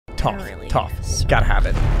Toph. Gotta have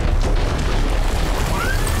it.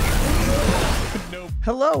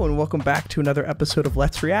 Hello and welcome back to another episode of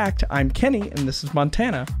Let's React. I'm Kenny and this is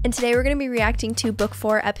Montana. And today we're going to be reacting to Book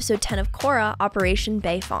 4, Episode 10 of Korra, Operation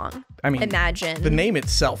Beifong. I mean, imagine. The name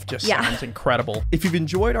itself just sounds incredible. If you've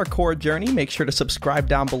enjoyed our Korra journey, make sure to subscribe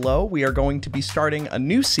down below. We are going to be starting a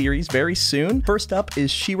new series very soon. First up is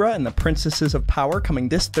SHERA and the Princesses of Power, coming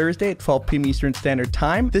this Thursday at 12 p.m. Eastern Standard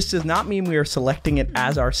Time. This does not mean we are selecting it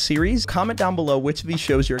as our series. Comment down below which of these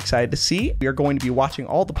shows you're excited to see. We are going to be watching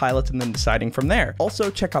all the pilots and then deciding from there. Also,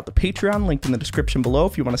 check out the Patreon linked in the description below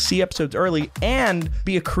if you want to see episodes early and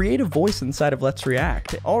be a creative voice inside of Let's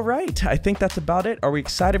React. All right, I think that's about it. Are we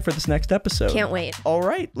excited for this next episode? Can't wait. All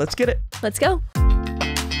right, let's get it. Let's go.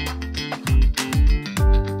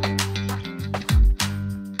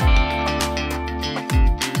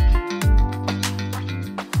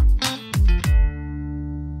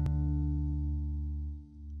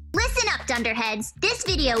 Dunderheads, this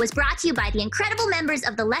video was brought to you by the incredible members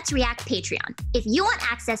of the Let's React Patreon. If you want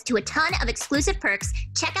access to a ton of exclusive perks,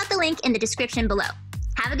 check out the link in the description below.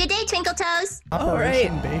 Have a good day, Twinkle Toes!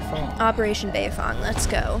 Operation Beifong. Operation Beifong, let's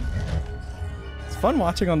go. It's fun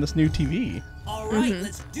watching on this new TV. Alright,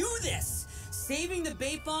 let's do this! Saving the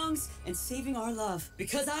Beifongs and saving our love.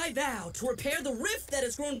 Because I vow to repair the rift that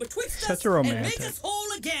has grown betwixt us and make us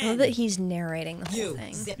whole again! I love that he's narrating the whole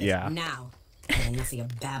thing. Zip it now. And you'll see a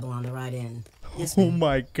babble on the right end. Yes, oh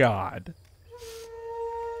my god.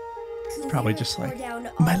 Probably just like,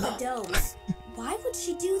 my love. Why would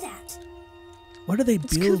she do that? What are they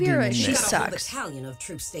building Kuvira, in she there? sucks. A whole battalion of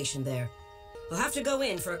troops stationed there. We'll have to go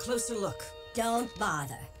in for a closer look. Don't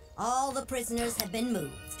bother. All the prisoners have been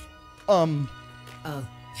moved.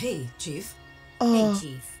 Hey, Chief. Hey,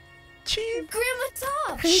 Chief. Chief.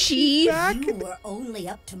 Grandma Toph! Chief. You were only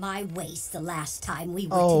up to my waist the last time we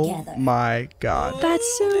were together. Oh my god.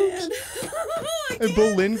 That's so cute. And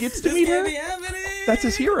Bolin gets to meet her? That's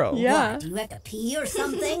his hero. Yeah. What, do you have to pee or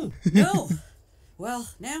something? No. Well,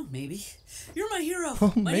 now, maybe. You're my hero.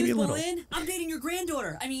 Oh, my maybe name's a little. Bolin. I'm dating your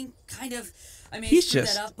granddaughter. I mean, kind of. I may He's screw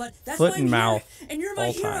just that up, but that's foot why and I'm mouth here. And you're my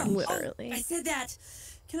all hero. time. Literally. Oh, I said that.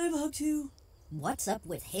 Can I have a hug too? What's up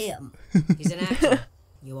with him? He's an actor.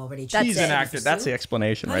 You already checked. He's an actor. That's the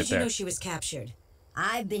explanation How right did you there. know she was captured?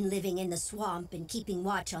 I've been living in the swamp and keeping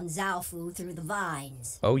watch on Zaofu through the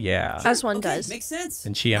vines. Oh yeah. As one does. Makes sense.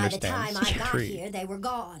 And she By the understands time I the got tree. here, they were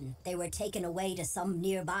gone. They were taken away to some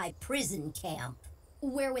nearby prison camp.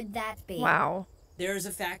 Where would that be? Wow. There's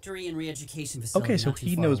a factory and re-education facility. Okay, so not too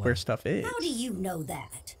he far knows away. where stuff is. How do you know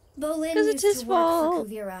that? Bolin 'Cause used it's his to work fault.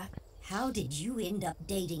 for Kuvira. How did you end up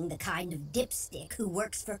dating the kind of dipstick who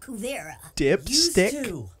works for Kuvira? Used Dipstick?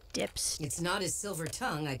 to. Dips. It's not his silver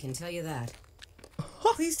tongue, I can tell you that.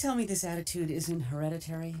 Please tell me this attitude isn't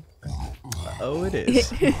hereditary. Oh, it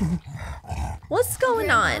is. What's going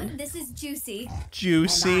on? This is Juicy. And I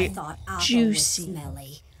Juicy. thought Appa Juicy. was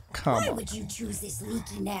smelly. Come Why on. would you choose this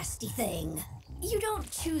leaky, nasty thing? You don't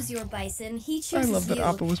choose your bison, he chooses I love that you.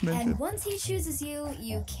 Appa was mentioned. And once he chooses you,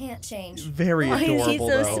 you can't change. Very Why adorable, is he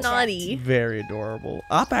so though. snotty? Very adorable.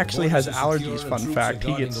 Appa actually has allergies, fun fact.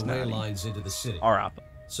 He gets snotty. lines into the city. Our Appa.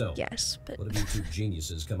 So, Yes, but what have you two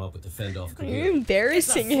geniuses come up with to fend off you're Kuvira?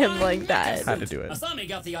 embarrassing him like that. Had to do it. Asami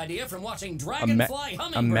got the idea from watching me- Dragonfly a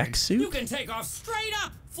Hummingbird. mech suit? You can take off straight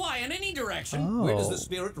up, fly in any direction. Oh. Where does the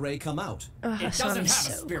spirit ray come out? It doesn't have a Asami's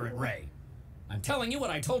so spirit ray. I'm telling you what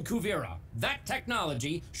I told Kuvira. That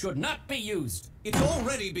technology should not be used. It's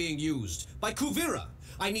already being used by Kuvira.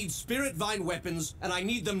 I need spirit vine weapons, and I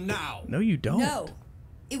need them now. No, you don't. No.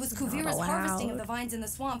 It was Kuvira's allowed. harvesting of the vines in the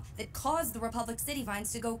swamp that caused the Republic City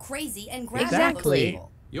vines to go crazy and grab Exactly. all those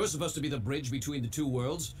people. You're supposed to be the bridge between the two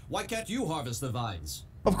worlds. Why can't you harvest the vines?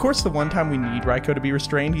 Of course, the one time we need Raiko to be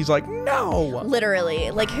restrained, he's like, no!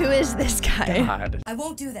 Literally. Like, who is this guy? God. I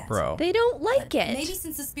won't do that. Bro. They don't like Maybe it.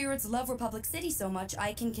 since the spirits love Republic City so much,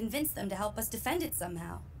 I can convince them to help us defend it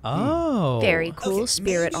somehow. Oh. Very cool. Okay,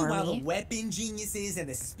 Spirit maybe while the army. weapon geniuses and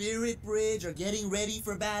the spirit bridge are getting ready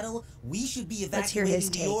for battle, we should be Let's hear his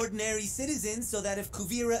evacuating the take. ordinary citizens so that if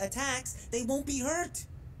Kuvira attacks, they won't be hurt.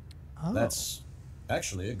 Oh. That's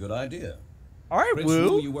actually a good idea. All right, Prince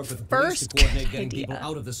Wu, Woo. you work with the police First to coordinate getting idea. people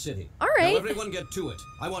out of the city. All Now right. everyone get to it.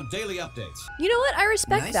 I want daily updates. You know what? I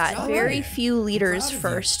respect Nice that. job, Very Ryan. few leaders' proud of you.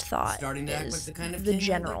 first thought Starting to act is like the kind of the king I'd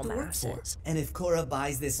general like to work for. masses. And if Korra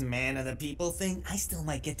buys this man of the people thing, I still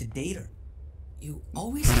might get to date her. You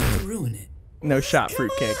always have to ruin it. No shot, Come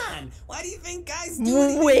fruitcake. on! Why do you think guys do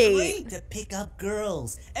anything Wait. great to pick up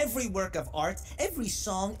girls? Every work of art, every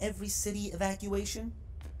song, every city evacuation,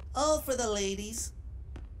 all for the ladies.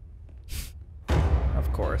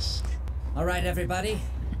 Of course. All right, everybody.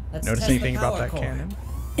 Let's Notice test anything the about power that core. cannon?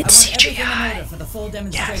 It's I want everything in CGI. order for the full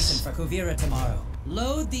demonstration Yes. for Kuvira tomorrow.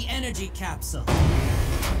 Load the energy capsule.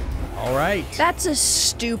 All right. That's a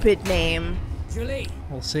stupid name. Julie,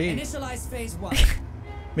 We'll see. initialize phase 1.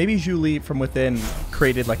 Maybe Julie from within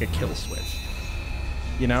created like a kill switch.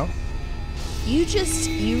 You know? You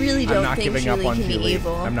really I'm don't not think giving up Julie on can be Julie.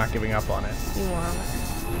 evil. I'm not giving up on it. You won't.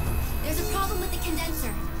 There's a problem with the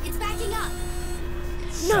condenser. It's backing up.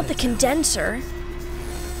 Not the condenser.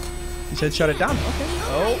 You said shut it down. Okay.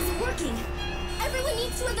 Oh. It's working. Everyone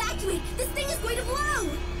needs to evacuate. This thing is going to blow.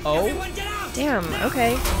 Oh. Everyone get out! Damn,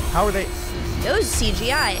 okay. How are they? That was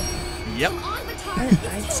CGI. Yep. On, Batar.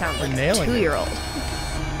 I sound We're like a nailing it. 2-year-old.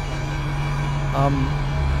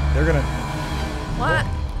 They're gonna. What?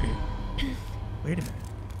 Wait a minute.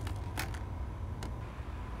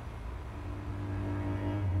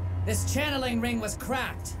 This channeling ring was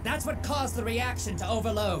cracked. That's what caused the reaction to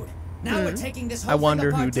overload. Now we're taking this whole I wonder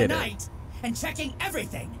thing who apart did it. tonight and checking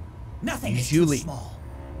everything. Nothing is Julie. too small.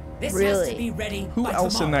 This has Really? to be ready Who by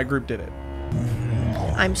else in tomorrow. that group did it?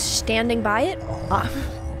 I'm standing by it.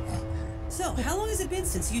 So, how long has it been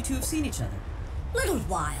since you two have seen each other? Little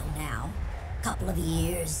while now. Couple of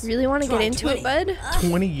years. Really want to get Try into 20. it, bud?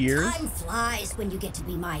 20 years? Time flies when you get to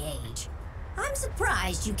be my age. I'm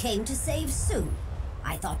surprised you came to save Sue.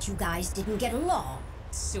 I thought you guys didn't get along.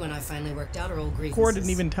 Sue and I finally worked out our old grievances. Korra didn't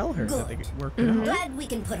even tell her that they worked it out. Glad we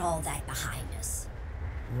can put all that behind us.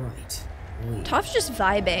 Right. Toph's just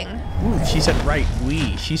vibing. Ooh, she said right,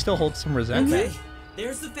 we. She still holds some resentment. Okay,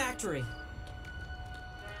 there's the factory.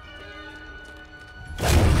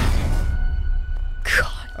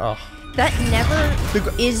 God, Oh. that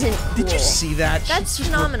never isn't cool. Did you see that? That's She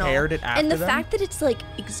just phenomenal. repaired it after And the them? fact that it's like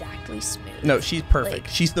exactly smooth. No, she's perfect. Like-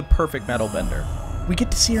 She's the perfect metal bender. We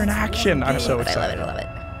get to see her in action. I'm so I love it, I excited. love it,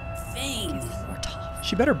 I love it. Thing. More Toph.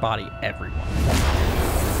 She better body everyone.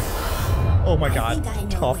 Oh my god, think I know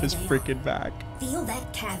Toph where is they freaking back. Feel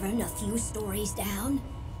that cavern a few stories down?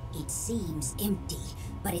 It seems empty,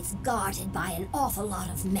 but it's guarded by an awful lot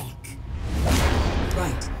of mech.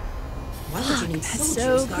 Right. Why would you need That's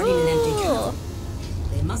soldiers so guarding an empty cool. cavern?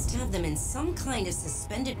 They must have them in some kind of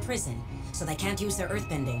suspended prison, so they can't use their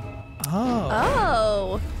earthbending. Oh.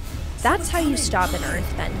 Oh. That's how you stop an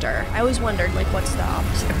earthbender. I always wondered, like, what's the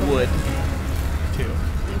opposite? Wood. Too.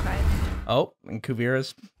 Okay. Oh, and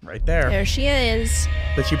Kuvira's right there. There she is.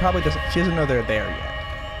 But she probably doesn't, she doesn't know they're there yet.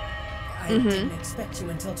 I didn't expect you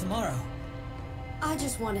until tomorrow. I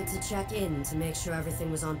just wanted to check in to make sure everything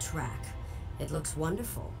was on track. It looks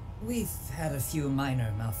wonderful. We've had a few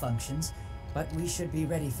minor malfunctions, but we should be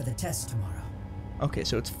ready for the test tomorrow. Okay,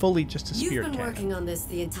 so it's fully just a You've spirit been cannon. working on this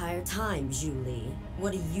the entire time, Julie.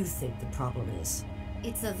 What do you think the problem is?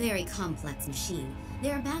 It's a very complex machine.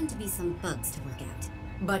 There are bound to be some bugs to work out.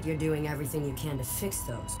 But you're doing everything you can to fix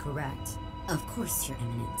those, correct? Of course, Your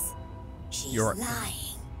Eminence. She's You're- lying.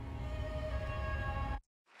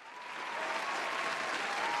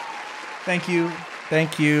 Thank you.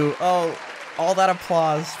 Thank you. Oh, all that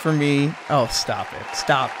applause for me. Oh, stop it.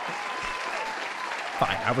 Stop.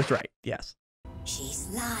 Fine, I was right. Yes. She's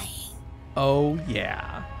lying. Oh,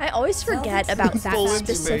 yeah. I always forget about that Full in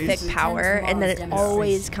specific space. power, and then it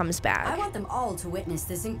always comes I back. want them all to witness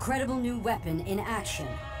this incredible new weapon in action.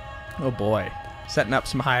 Oh, boy. Setting up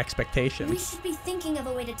some high We expectations. should be thinking of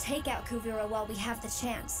a way to take out Kuvira while we have the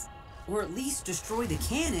chance. Or at least destroy the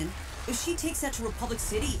cannon. If she takes that to Republic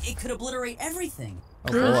City, it could obliterate everything.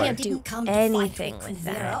 Oh, Girl boy. can't do Didn't come to anything fight with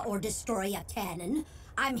Kuvira that. or destroy a cannon.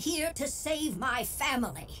 I'm here to save my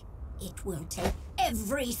family. It will take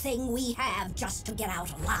everything we have just to get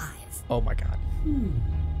out alive. Oh, my God.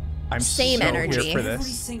 I'm Same so energy. here for Every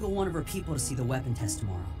this. single one of her people to see the weapon test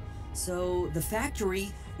tomorrow. So the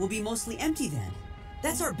factory will be mostly empty then.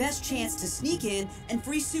 That's our best chance to sneak in and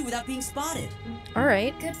free Sue without being spotted. All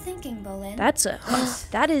right. Good thinking, Bolin.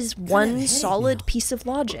 That is one headache solid now. piece of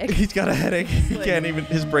logic. He's got a headache. He can't even,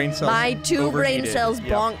 his brain cells My two brain overheated. cells Yep.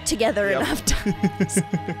 bonked together Yep. enough times.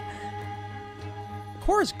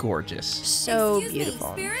 Korra's gorgeous. So Excuse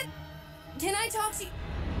beautiful. me, Spirit? Can I talk to you?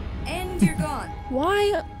 And you're gone.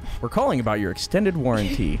 Why? We're calling about your extended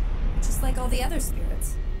warranty. Just like all the other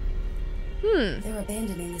spirits. They're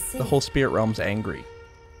abandoning the city. The whole spirit realm's angry.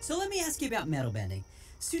 So let me ask you about metal bending.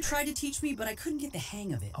 Sue tried to teach me, but I couldn't get the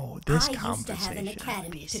hang of it. Oh, this I used to have an conversation.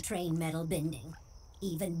 academy to train metal bending.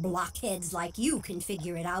 Even blockheads like you can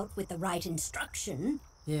figure it out with the right instruction.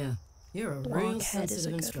 Yeah, you're a real Blockhead is a sensitive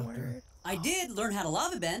good instructor. word. I did learn how to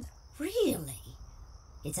lava bend. Really?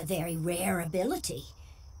 It's a very rare ability.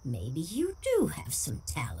 Maybe you do have some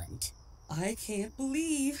talent. I can't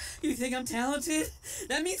believe you think I'm talented.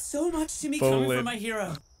 That means so much to me coming Bolin. from my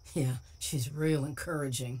hero. Yeah, she's real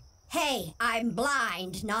encouraging. Hey, I'm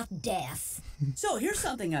blind, not deaf. So here's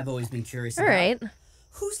something I've always been curious All about. right.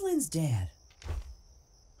 Who's Lynn's dad?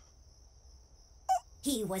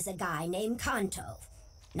 He was a guy named Kanto.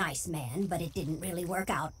 Nice man, but it didn't really work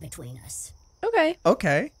out between us. Okay.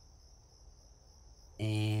 Okay.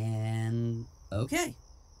 And okay.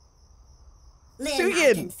 Lynn,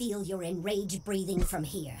 I can feel your enraged breathing from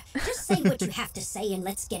here. Just say what you have to say and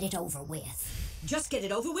let's get it over with. Just get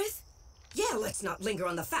it over with? Yeah, let's not linger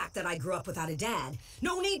on the fact that I grew up without a dad.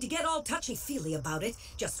 No need to get all touchy-feely about it.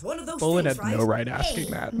 Just one of those Bullen things, had right? no right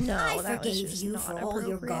asking that. No, I that was forgave just you not for all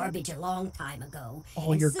your appropriate. garbage a long time ago.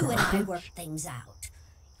 All and your Sue and I garbage? worked things out.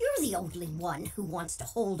 You're the only one who wants to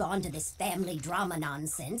hold on to this family drama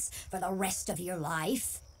nonsense for the rest of your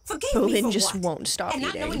life. Forgive me Bullen for just what? won't stop And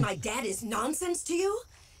not eating. knowing my dad is nonsense to you?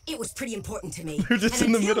 It was pretty important to me. They're just and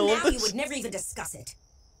in the until middle now, of this. you would never even discuss it.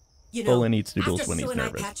 You know, Bullen eats noodles after when he's Sue and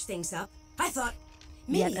nervous. I patched things up, I thought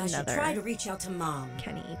Yet maybe I should another try to reach out to Mom.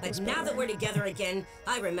 Kenny But equals now that Bullen. we're together again,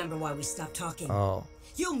 I remember why we stopped talking. Oh.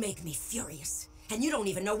 You make me furious, and you don't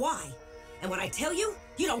even know why. And when I tell you,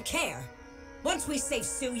 you don't care. Once we save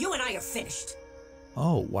Sue, you and I are finished.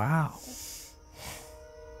 Oh, wow.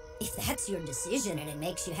 If that's your decision and it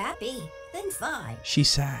makes you happy, then fine. She's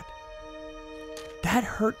sad. That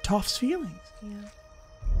hurt Toph's feelings. Yeah.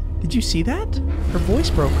 Did you see that? Her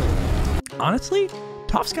voice broke a little. Honestly,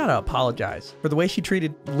 Toph's gotta apologize for the way she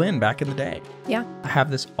treated Lynn back in the day. Yeah. I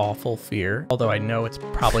have this awful fear, although I know it's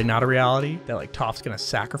probably not a reality, that like Toph's gonna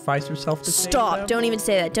sacrifice herself to save Stop. them. Don't even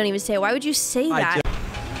say that. Don't even say it. Why would you say that?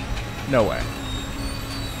 No way.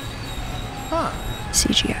 Huh.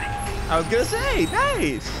 CGI. I was gonna say,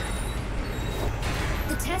 nice.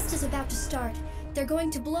 The test is about to start. They're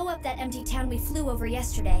going to blow up that empty town we flew over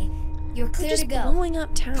yesterday. You're clear Just to go. blowing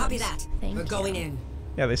up towns. Copy that. Thank We're you. going in.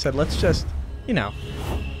 Yeah, they said, let's just, you know.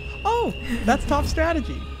 Oh, that's Toph's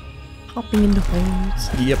strategy. Hopping into homes.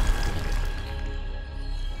 Yep.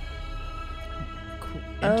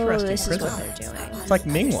 Oh, Interesting this is prison. what they're doing. It's like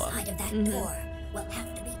Mingwa. Side of that door. We'll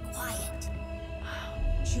have to be quiet.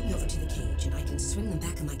 Shoot me over to the cage, and I can swing them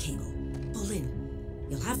back on my cable. Bullen,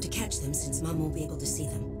 you'll have to catch them since Mom won't be able to see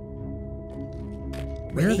them.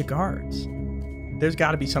 Where are the guards? There's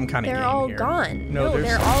got to be some kind of They're game all here. gone. No, No, there's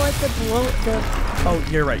they're some- all at the Oh,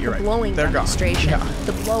 you're right. You're right. blowing They're demonstration. gone. Yeah.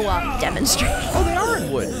 The blow up demonstration. Oh, they are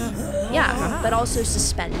in wood. Yeah, but also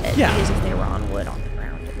suspended. Yeah. Because if they were on wood on the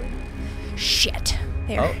ground, it would. Shit.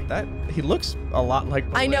 There. Oh, that he looks a lot like.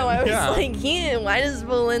 I know. I was Yeah. like, yeah. Why does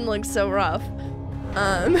Bullen look so rough?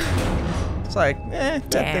 It's like, that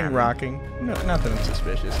Damn. thing rocking. No, nothing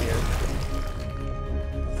suspicious here.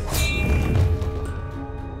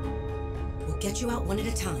 We'll get you out one at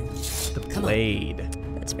a time. The blade.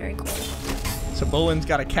 That's very cool. So Bullen's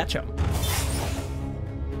got to catch him.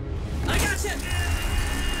 I gotcha!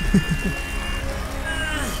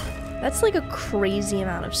 That's like a crazy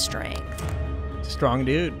amount of strength. Strong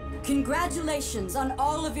dude. Congratulations on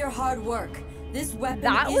all of your hard work. This weapon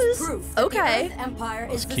That is was- proof okay. the Earth Empire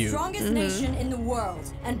That was is the cute. strongest nation in the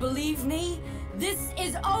world. And believe me, this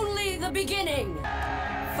is only the beginning.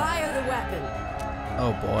 Fire the weapon.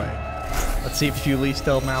 Oh boy. Let's see if Julie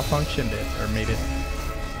still malfunctioned it or made it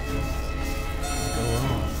go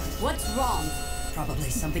wrong. What's wrong? Probably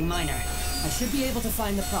something minor. I should be able to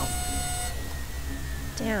find the problem.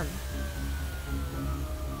 Damn.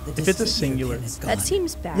 If it's a singular. That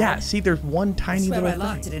seems bad. Yeah, see, there's one tiny I swear little I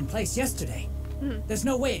locked thing. it in place yesterday. There's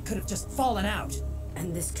no way it could have just fallen out.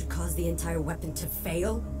 And this could cause the entire weapon to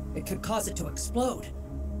fail? It could cause it to explode.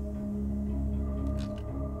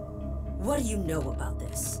 What do you know about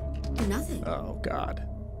this? Nothing. Oh god.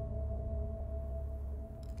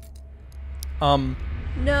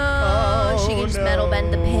 No, she Oh, can just metal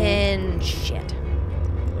bend the no. pin. Shit.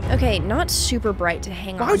 Okay, not super bright to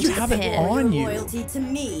hang Why on would to you the have it pin. on you? Loyalty to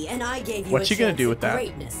me, and I gave you What's a she gonna chance do at with that?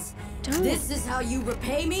 greatness. Don't. This is how you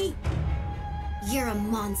repay me? You're a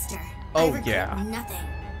monster. Oh, I regret yeah. nothing.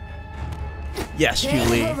 Yes, Chain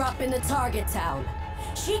Julie. her up in the target town.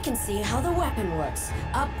 She can see how the weapon works,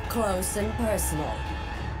 up close and personal.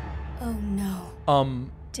 Oh no.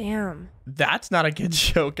 Damn. That's not a good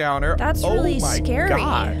show counter. That's oh really my scary.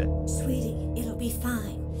 God. Sweetie, it'll be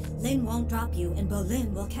fine. Lynn won't drop you and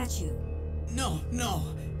Bolin will catch you. No, no.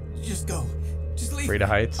 Just go. Just leave. Frida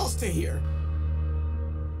Heights. I'll stay here.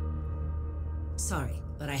 Sorry,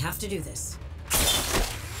 but I have to do this.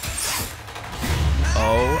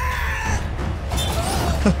 Oh.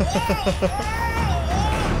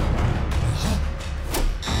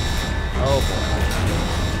 Oh boy.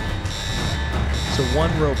 So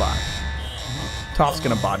one robot. Toph's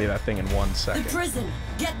gonna body that thing in 1 The second. prison!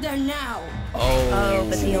 Get there now! Oh. Oh,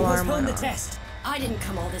 but the alarm Postpone went the off. test. I didn't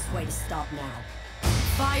come all this way to stop now.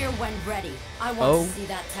 Fire when ready. I want to see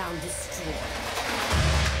that town destroyed.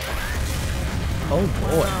 Oh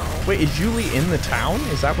boy. Wait, is Julie in the town?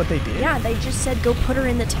 Is that what they did? Yeah, they just said go put her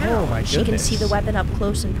in the town. Oh my She can goodness. see the weapon up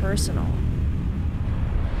close and personal.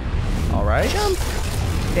 All right. Jump.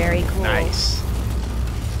 Very cool. Nice.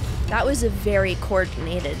 That was a very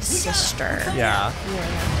coordinated sister. Yeah.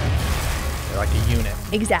 They're like a unit.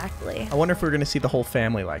 Exactly. I wonder if we're going to see the whole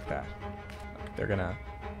family like that. They're going to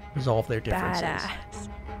resolve their differences. Badass.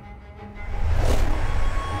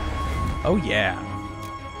 Oh, yeah.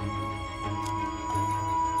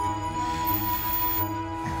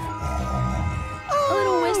 A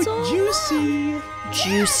little whistle. Juicy.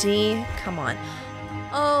 Juicy. Come on.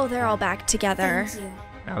 Oh, they're all back together. Thank you.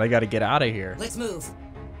 Now they got to get out of here. Let's move.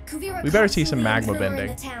 Kuvira We better see constantly some magma threw her in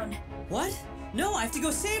bending. the town. What? No, I have to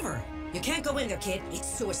go save her. You can't go in there, kid. It's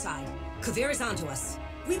suicide. Kuvira's onto us.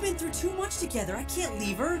 We've been through too much together. I can't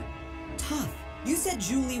leave her. Toph, you said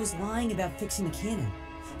Julie was lying about fixing the cannon.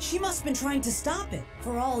 She must have been trying to stop it.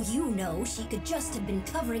 For all you know, she could just have been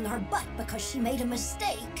covering her butt because she made a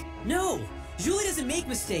mistake. No, Julie doesn't make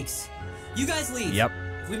mistakes. You guys leave. Yep.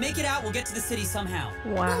 If we make it out, we'll get to the city somehow.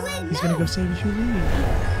 Wow. He's going to go save Julie.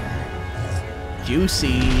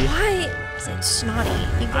 Juicy. Why is it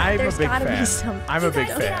snotty? There's gotta be some. I'm a big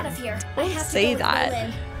Get out fan. of here. I have to Say go with that.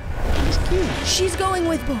 Bolin. He's cute. She's going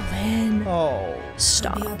with Bolin. Oh.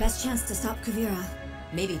 Stop. It'll be our best chance to stop Kuvira.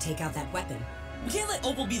 Maybe take out that weapon. We can't let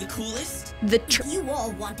Opal be the coolest. If you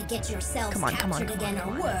all want to get yourselves Come on, come on, captured come on, again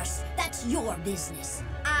come or on. worse, that's your business.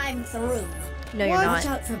 I'm through. No, you're Watch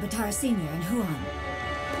not. out for Batara Senior and Huan.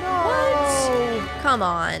 What? Come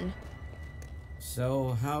on.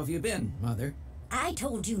 So, how have you been, Mother? I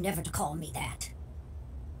told you never to call me that.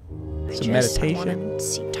 Some I meditation. want to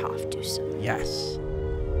see Toph do some. Yes.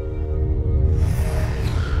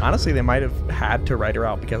 Honestly, they might have had to write her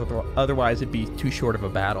out because otherwise it'd be too short of a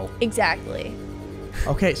battle. Exactly.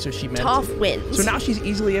 Okay, so she meant Toph wins. So now she's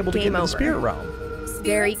easily able to get Game into the over. spirit realm.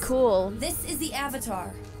 Very cool. This is the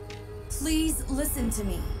Avatar. Please listen to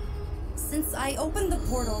me. Since I opened the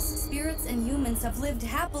portals, spirits and humans have lived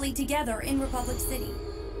happily together in Republic City.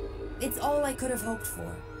 It's all I could have hoped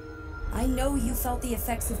for. I know you felt the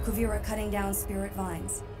effects of Kuvira cutting down spirit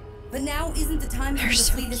vines. But now isn't the time for you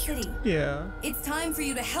to flee the city. Yeah. It's time for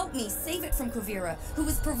you to help me save it from Kuvira, who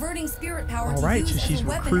is perverting spirit power All to right, use so as she's a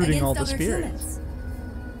weapon recruiting against all the other spirits. humans.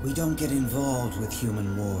 We don't get involved with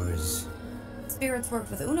human wars. Spirits worked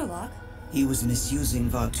with Unalaq. He was misusing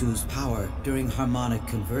Vatu's power during harmonic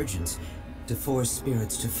convergence to force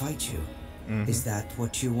spirits to fight you. Is that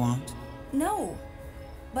what you want? No.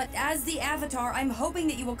 But as the Avatar, I'm hoping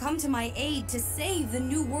that you will come to my aid to save the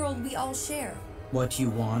new world we all share. What you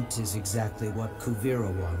want is exactly what Kuvira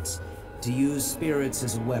wants. To use spirits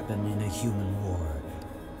as a weapon in a human war.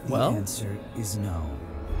 The Well, answer is no.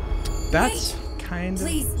 That's kind of...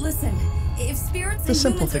 Please, listen. If spirits The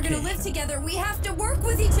and humans are going to live simplification. together, we have to work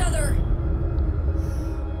with each other.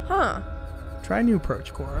 Huh. Try a new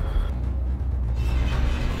approach, Korra.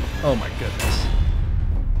 Oh my goodness.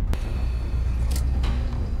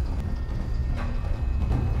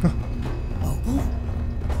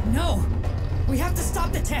 No, we have to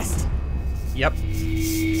stop the test. Yep.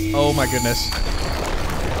 Oh my goodness.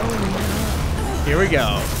 Here we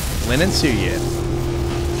go. Lin and Suyin.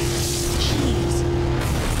 Jeez.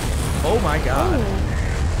 Oh my god.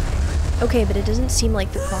 Okay, but it doesn't seem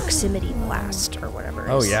like the proximity blast or whatever.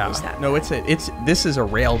 Oh is yeah. that No, this is a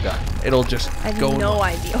rail gun. It'll just I have go. no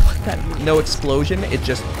idea what that means. No explosion. It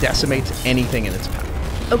just decimates anything in its path.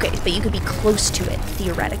 Okay, but you could be close to it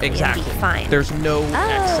theoretically Exactly. and be fine. There's no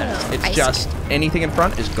excess. I It's see. just anything in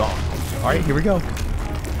front is gone. All right, here we go.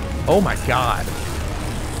 Oh my god.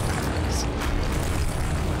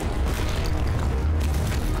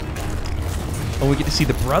 Oh, we get to see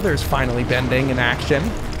the brothers finally bending in action.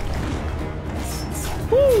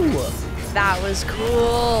 Woo! That was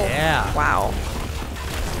cool. Yeah. Wow.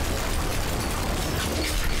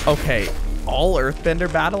 Okay, all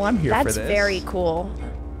Earthbender battle. I'm here for That's this. very cool.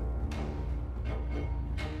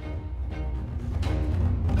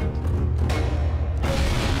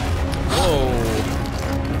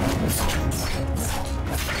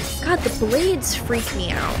 God, the blades freak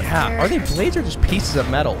me out. Yeah, They're- are they blades or just pieces of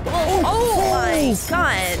metal? Oh my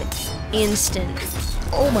god. Instant.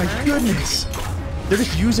 Oh my goodness. They're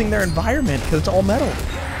just using their environment because it's all metal.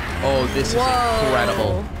 Oh, this is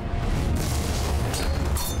incredible.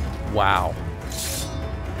 Wow.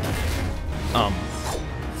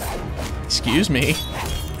 Excuse me.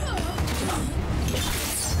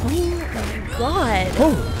 Oh my god.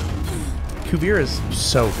 Oh. Kuvira is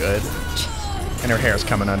so good. And her hair's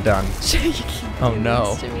coming undone. Oh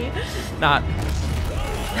no. To me. Not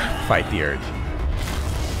fight the urge.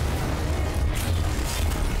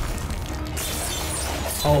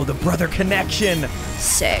 Oh, the brother connection.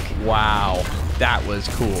 Sick. Wow. That was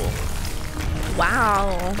cool.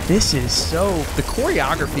 Wow. This is so... The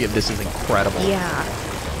choreography of this is incredible. Yeah.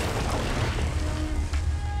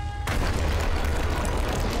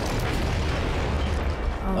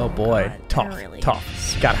 Oh boy. God,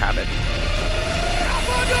 Toph. Gotta have it.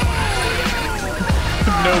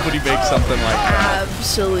 Nobody makes something like that.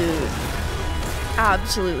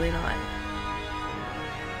 Absolutely not.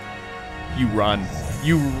 You run.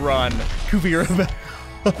 You run. Kuvira.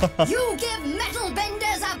 You give metal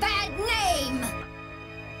benders a bad name!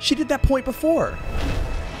 She did that point before.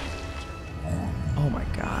 Oh my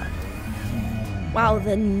god. Wow,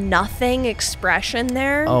 the nothing expression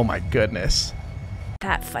there. Oh my goodness.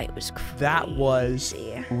 That fight was crazy. That was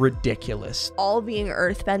ridiculous. All being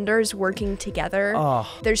earthbenders working together. Oh.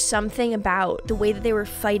 There's something about the way that they were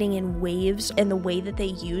fighting in waves and the way that they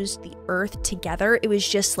used the earth together. It was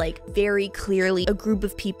just like very clearly a group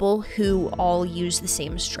of people who all use the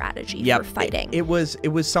same strategy for fighting. It was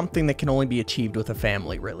something that can only be achieved with a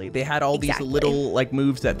family, really. They had all these little like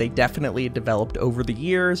moves that they definitely developed over the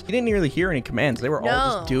years. You didn't really hear any commands. They were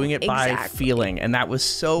all just doing it by feeling. And that was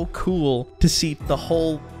so cool to see the whole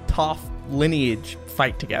Toph lineage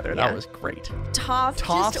fight together. That was great. Toph's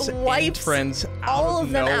just wipes entrance all out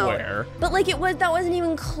of them nowhere. out. But like that wasn't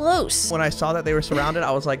even close. When I saw that they were surrounded,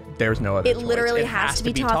 I was like, there's no other choice. Literally has to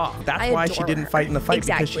be Toph. That's why she didn't fight in the fight,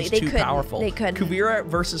 because she's too powerful. They couldn't. Kuvira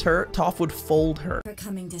versus her, Toph would fold her. For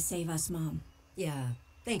coming to save us, Mom. Yeah,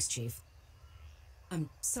 thanks, Chief. I'm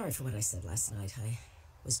sorry for what I said last night. I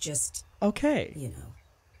was just... Okay. You know.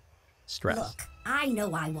 Stress. Look, I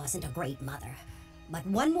know I wasn't a great mother, but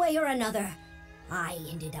one way or another, I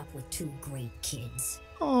ended up with 2 great kids.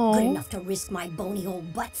 Aww. Good enough to risk my bony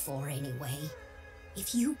old butt for anyway.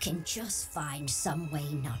 If you can just find some way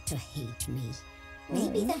not to hate me,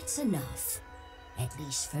 maybe that's enough. At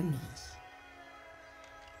least for me.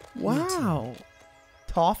 Wow.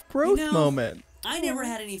 Toph growth moment. I never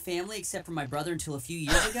had any family except for my brother until a few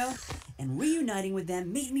years ago, and reuniting with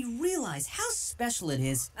them made me realize how special it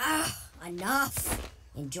is. Ah, enough.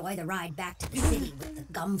 Enjoy the ride back to the city with the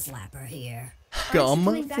gum flapper here. Aren't you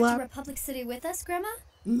going back to Republic City with us, Grandma?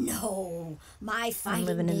 No, my fighting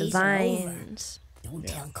living in the days are over. vines. Don't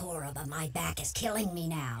tell Korra, but my back is killing me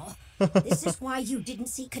now. This is why you didn't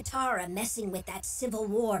see Katara messing with that Civil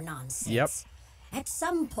War nonsense. Yep. At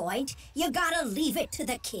some point, you gotta leave it to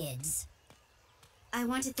the kids. I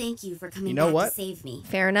want to thank you for coming You know back what? to save me.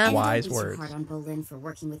 Fair enough. Wise and words. hard on Bolin for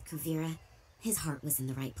working with Kuvira. His heart was in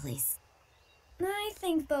the right place. I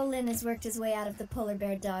think Bolin has worked his way out of the polar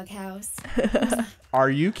bear doghouse. Are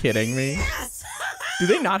you kidding me? Yes! Do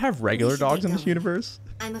they not have regular dogs in this universe?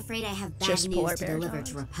 I'm afraid I have bad Just polar news to bear deliver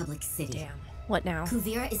dogs. to Republic City. Damn. What now?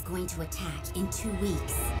 Kuvira is going to attack in 2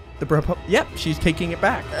 weeks. Yep, she's taking it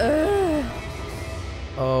back.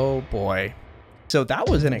 Oh boy. So that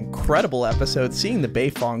was an incredible episode, seeing the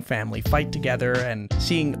Beifong family fight together and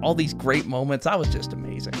seeing all these great moments. That was just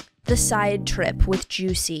amazing. The side trip with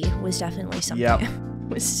Juicy was definitely something. Yep.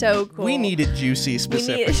 It was so cool. We needed Juicy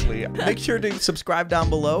specifically. Make sure to subscribe down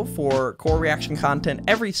below for core reaction content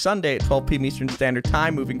every Sunday at 12 p.m. Eastern Standard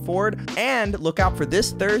Time moving forward. And look out for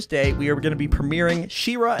this Thursday. We are going to be premiering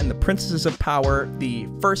SHERA and the Princesses of Power, the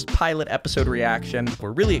first pilot episode reaction.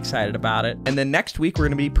 We're really excited about it. And then next week, we're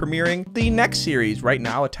going to be premiering the next series. Right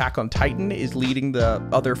now, Attack on Titan is leading the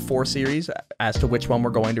other 4 series as to which one we're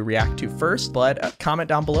going to react to first. But comment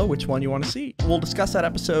down below which one you want to see. We'll discuss that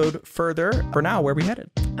episode further. For now, where are we headed?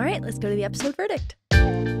 All right, let's go to the episode verdict.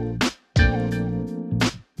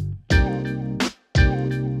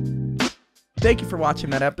 Thank you for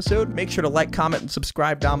watching that episode. Make sure to like, comment, and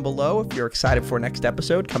subscribe down below if you're excited for next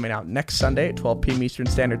episode coming out next Sunday at 12 p.m. Eastern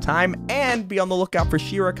Standard Time, and be on the lookout for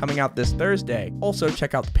SHERA coming out this Thursday. Also,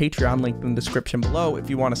 check out the Patreon link in the description below if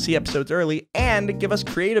you want to see episodes early and give us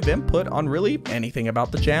creative input on really anything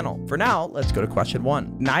about the channel. For now, let's go to question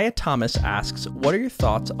 1. Naya Thomas asks, what are your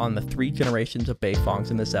thoughts on the 3 generations of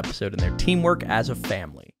Beifongs in this episode and their teamwork as a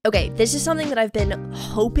family? Okay, this is something that I've been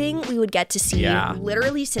hoping we would get to see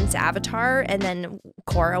literally since Avatar, and then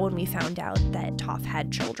Korra when we found out that Toph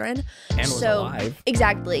had children. And was alive.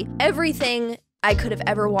 Exactly. Everything I could have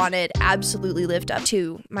ever wanted absolutely lived up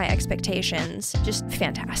to my expectations. Just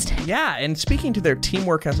fantastic. Yeah, and speaking to their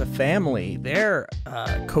teamwork as a family, their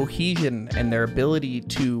cohesion and their ability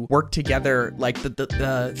to work together, like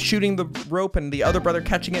the shooting the rope and the other brother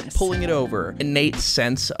catching it and pulling it over. Innate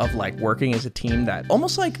sense of like working as a team, that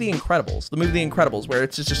almost like The Incredibles, the movie The Incredibles, where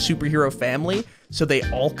it's just a superhero family. so they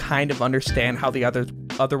all kind of understand how the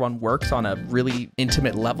other one works on a really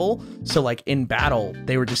intimate level. So like in battle,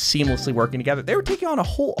 they were just seamlessly working together. They were taking on a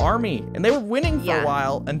whole army and they were winning for a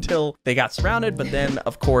while until they got surrounded. But then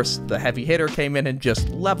of course the heavy hitter came in and just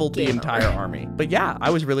leveled the entire army. But yeah,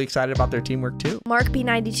 I was really excited about their teamwork too. Mark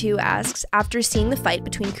B92 asks, after seeing the fight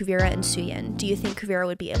between Kuvira and Suyin, do you think Kuvira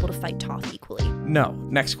would be able to fight Toph equally? No.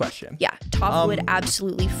 Next question. Yeah, Toph would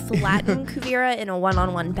absolutely flatten Kuvira in a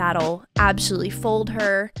one-on-one battle, absolutely fold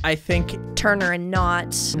her. I think turn her in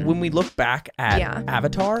knots. When we look back at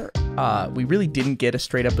Avatar, we really didn't get a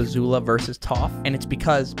straight up Azula versus Toph, and it's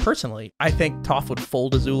because personally I think Toph would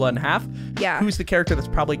fold Azula in half. Yeah. Who's the character that's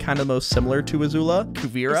probably kind of most similar to Azula?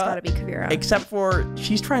 Kuvira. It's gotta be Kuvira. Except for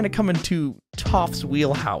she's trying to come into Toph's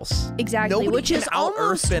wheelhouse. Exactly. Nobody which is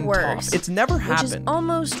almost worse. Toph. It's never happened. Which is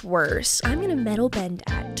almost worse. I'm gonna metal bend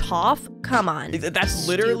at Toph. Come on. That's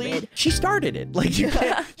literally, she started it. Like you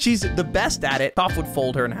can't, she's the best at it. Toph would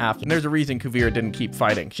fold her in half. And there's a reason Kuvira didn't keep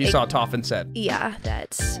fighting. She saw Toph and said, yeah,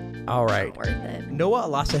 that's all right. Not worth it. Noah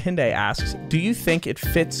Alasahinde asks, do you think it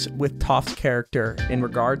fits with Toph's character in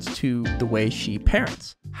regards to the way she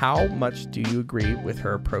parents? How much do you agree with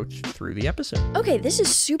her approach through the episode? Okay, this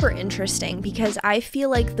is super interesting because I feel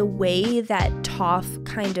like the way that Toph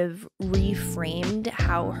kind of reframed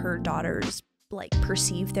how her daughters like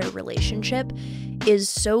perceive their relationship is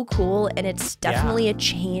so cool, and it's definitely a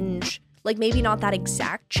change. Like maybe not that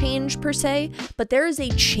exact change per se, but there is a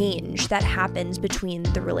change that happens between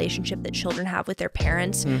the relationship that children have with their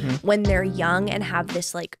parents when they're young and have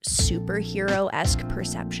this like superhero-esque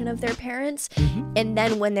perception of their parents. And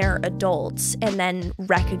then when they're adults and then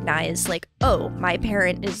recognize like, oh, my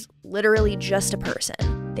parent is literally just a person.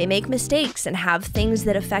 They make mistakes and have things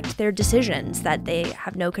that affect their decisions that they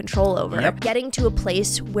have no control over. Getting to a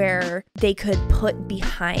place where they could put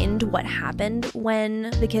behind what happened when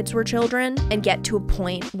the kids were children and get to a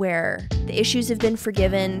point where the issues have been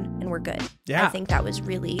forgiven and we're good. I think that was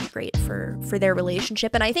really great for their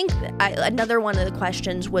relationship. And I think another one of the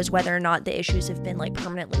questions was whether or not the issues have been like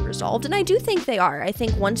permanently resolved. And I do think they are. I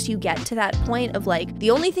think once you get to that point of like, the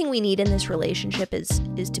only thing we need in this relationship is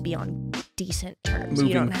to be on decent terms. Moving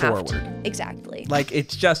you don't have forward. Exactly. Like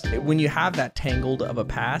it's just when you have that tangled of a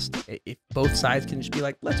past, if both sides can just be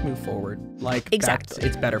like, let's move forward. Like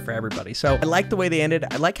it's better for everybody. So I like the way they ended.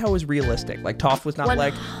 I like how it was realistic. Like Toph was not 100%.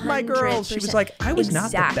 Like my girls. She was like, I was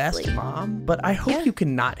not the best mom, but I hope you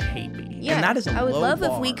cannot hate me. Yeah. And that is a I would low love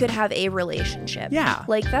bar. if we could have a relationship. Yeah.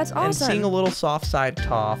 Like that's awesome. And seeing a little soft side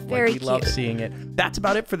Toph. Very we love seeing it. That's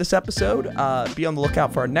about it for this episode. Be on the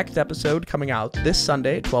lookout for our next episode coming out this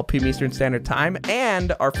Sunday at 12 p.m. Eastern Standard Time,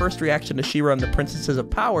 and our first reaction to SHERA and the Princesses of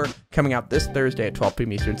Power coming out this Thursday at 12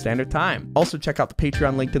 p.m. Eastern Standard Time. Also check out the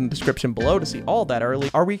Patreon linked in the description below to see all that early.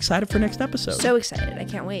 Are we excited for next episode? So excited. I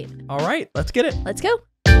can't wait. All right, let's get it. Let's go.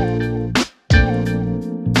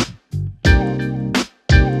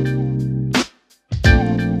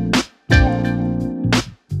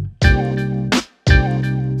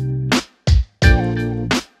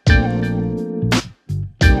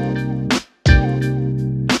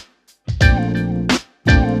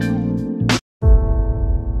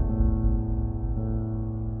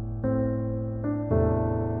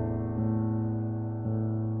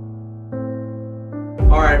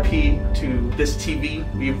 RIP to this TV.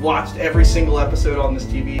 We've watched every single episode on this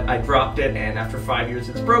TV. I dropped it, and after 5 years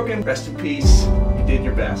it's broken. Rest in peace. You did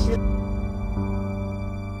your best.